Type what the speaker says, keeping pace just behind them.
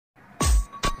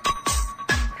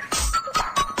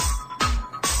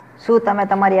શું તમે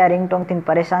તમારી આ રિંગટોનથી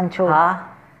પરેશાન છો? હા.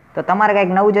 તો તમારે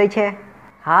કંઈક નવું જોઈએ છે?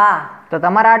 હા. તો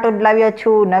તમારા આટલું જ લાવ્યો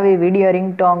છું નવી વિડીયો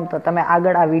રિંગટોન. તો તમે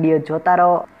આગળ આ વિડીયો જોતા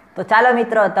રહો. તો ચાલો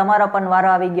મિત્રો, તમારો પણ વારો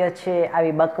આવી ગયો છે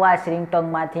આવી બકવાસ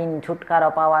રિંગટોનમાંથી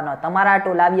છુટકારો પાવાનો. તમારા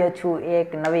આટલું લાવ્યો છું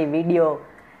એક નવી વિડીયો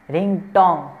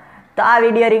રિંગટોન. તો આ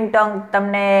વિડીયો રિંગટોન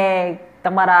તમને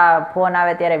તમારા ફોન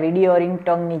આવે ત્યારે વિડીયો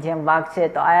રિંગટોનની જેમ વાગશે.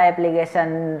 તો આ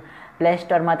એપ્લિકેશન પ્લે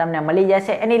સ્ટોરમાં તમને મળી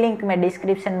જશે. એની લિંક મેં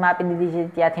ડિસ્ક્રિપ્શનમાં આપી દીધી છે,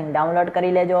 ત્યાંથી ડાઉનલોડ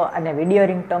કરી લેજો અને વિડીયો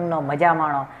રિંગટોનનો મજા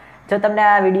માણો. જો તમને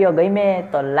આ વિડીયો ગમે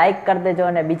તો લાઇક કરી દેજો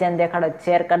અને બીજાને દેખાડો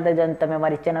શેર કરી દેજો. અને તમે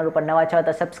મારી ચેનલ ઉપર નવા છો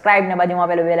તો સબસ્ક્રાઇબ ને બાજુમાં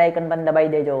આપેલું બેલ આઇકન પણ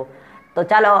દબાવી દેજો. તો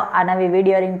ચાલો આ નવી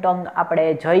વિડીયો રિંગટોન આપણે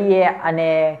જોઈએ અને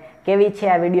કેવી છે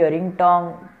આ વિડીયો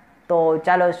રિંગટોન. તો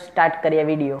ચાલો સ્ટાર્ટ કરીએ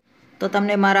વિડીયો. તો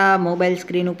તમને મારા મોબાઈલ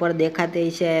સ્ક્રીન ઉપર દેખાતી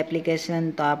છે એપ્લિકેશન.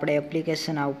 તો આપણે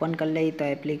એપ્લિકેશન આ ઓપન કરી લઈએ. તો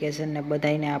એપ્લિકેશનને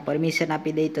બધાને આ પરમિશન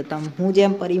આપી દઈએ. તો હું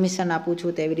જેમ પરમિશન આપું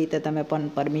છું તેવી રીતે તમે પણ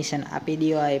પરમિશન આપી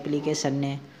દો આ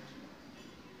એપ્લિકેશનને.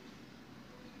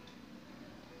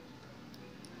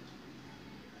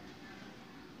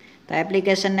 તો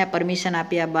એપ્લિકેશનને પરમિશન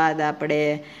આપ્યા બાદ આપણે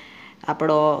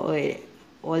આપણો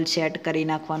ઓલ સેટ કરી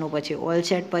નાખવાનું. પછી ઓલ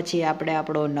સેટ પછી આપણે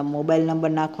આપણો મોબાઈલ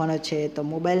નંબર નાખવાનો છે. તો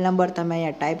મોબાઈલ નંબર તમે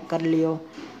અહીંયા ટાઈપ કરી લ્યો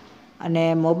અને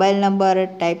મોબાઈલ નંબર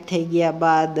ટાઈપ થઈ ગયા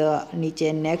બાદ નીચે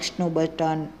નેક્સ્ટનું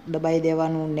બટન દબાવી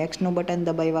દેવાનું. નેક્સ્ટનું બટન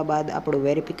દબાવ્યા બાદ આપણું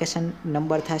વેરિફિકેશન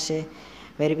નંબર થશે.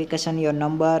 વેરિફિકેશન યોર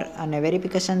નંબર અને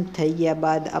વેરિફિકેશન થઈ ગયા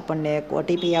બાદ આપણને એક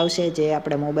ઓટીપી આવશે. જે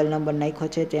આપણે મોબાઈલ નંબર નાખ્યો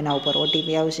છે તેના ઉપર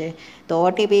ઓટીપી આવશે. તો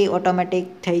ઓટીપી ઓટોમેટિક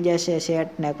થઈ જશે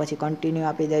સેટ ને પછી કન્ટિન્યુ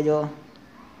આપી દેજો.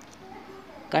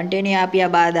 કન્ટિન્યુ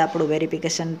આપ્યા બાદ આપણું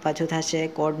વેરિફિકેશન પાછું થશે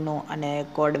કોડનું અને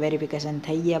કોડ વેરિફિકેશન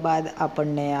થઈ ગયા બાદ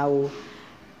આપણને આવું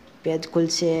પેજ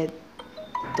ખુલશે.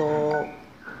 તો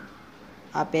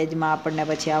આ પેજમાં આપણને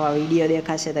પછી આવા વિડીયો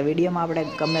દેખાશે. તો વિડીયોમાં આપણે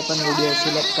ગમે પણ વિડીયો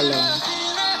સિલેક્ટ કરી લેવાનો.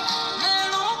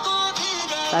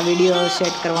 આ વિડીયો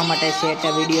સેટ કરવા માટે સેટ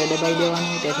આ વિડીયો દબાવી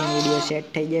દેવાનું. તેથી વિડીયો સેટ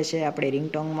થઈ જશે આપણી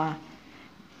રિંગટોનમાં.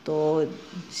 તો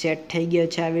સેટ થઈ ગયો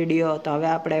છે આ વિડીયો. તો હવે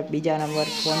આપણે બીજા નંબર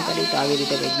ફોન કરી તો આવી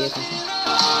રીતે કંઈક દેખાશે.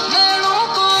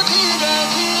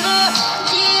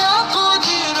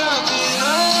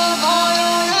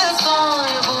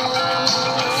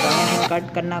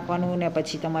 કટ કરી નાખવાનું ને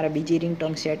પછી તમારે બીજી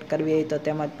રિંગટોન સેટ કરવી હોય તો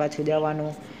તેમાં જ પાછું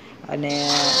જવાનું અને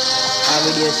આ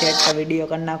વિડીયો સેટ વિડીયો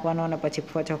કરી નાખવાનો અને પછી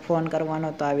પાછો ફોન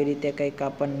કરવાનો. તો આવી રીતે કંઈક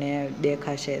આપણને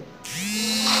દેખાશે.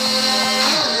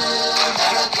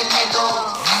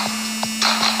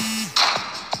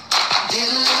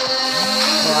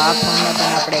 તો આ ફોનને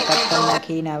પણ આપણે કટ કરી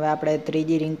નાખીને હવે આપણે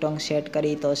ત્રીજી રિંગટોન સેટ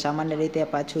કરી. તો સામાન્ય રીતે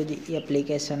પાછું જ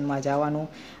એપ્લિકેશનમાં જવાનું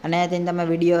અને તેને તમે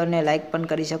વિડીયોને લાઇક પણ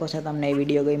કરી શકો છો તમને એ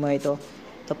વિડીયો ગમ્યો હોય તો.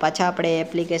 તો પાછા આપણે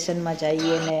એપ્લિકેશનમાં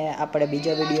જઈએ ને આપણે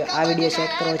બીજો વિડીયો આ વિડીયો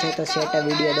સેટ કરવો છે તો સેટ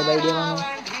વિડીયો દબાવી દેવાનું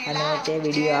અને તે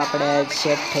વિડીયો આપણે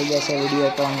સેટ થઈ જશે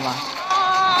વિડીયો ટોનમાં.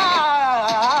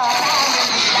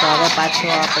 તો હવે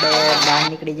પાછું આપણે બહાર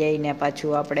નીકળી જઈને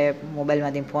પાછું આપણે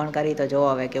મોબાઈલમાંથી ફોન કરી તો જોવો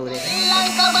હવે કેવું દેખાય.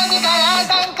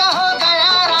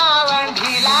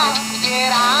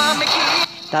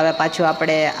 તો હવે પાછું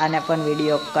આપણે આને પણ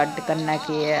વિડીયો કટ કરી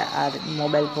નાખીએ. આ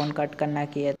મોબાઈલ ફોન કટ કરી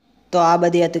નાખીએ. તો આ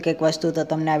બધી હતી કંઈક વસ્તુ. તો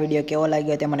તમને આ વિડીયો કેવો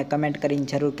લાગ્યો તે મને કમેન્ટ કરીને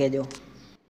જરૂર કહેજો.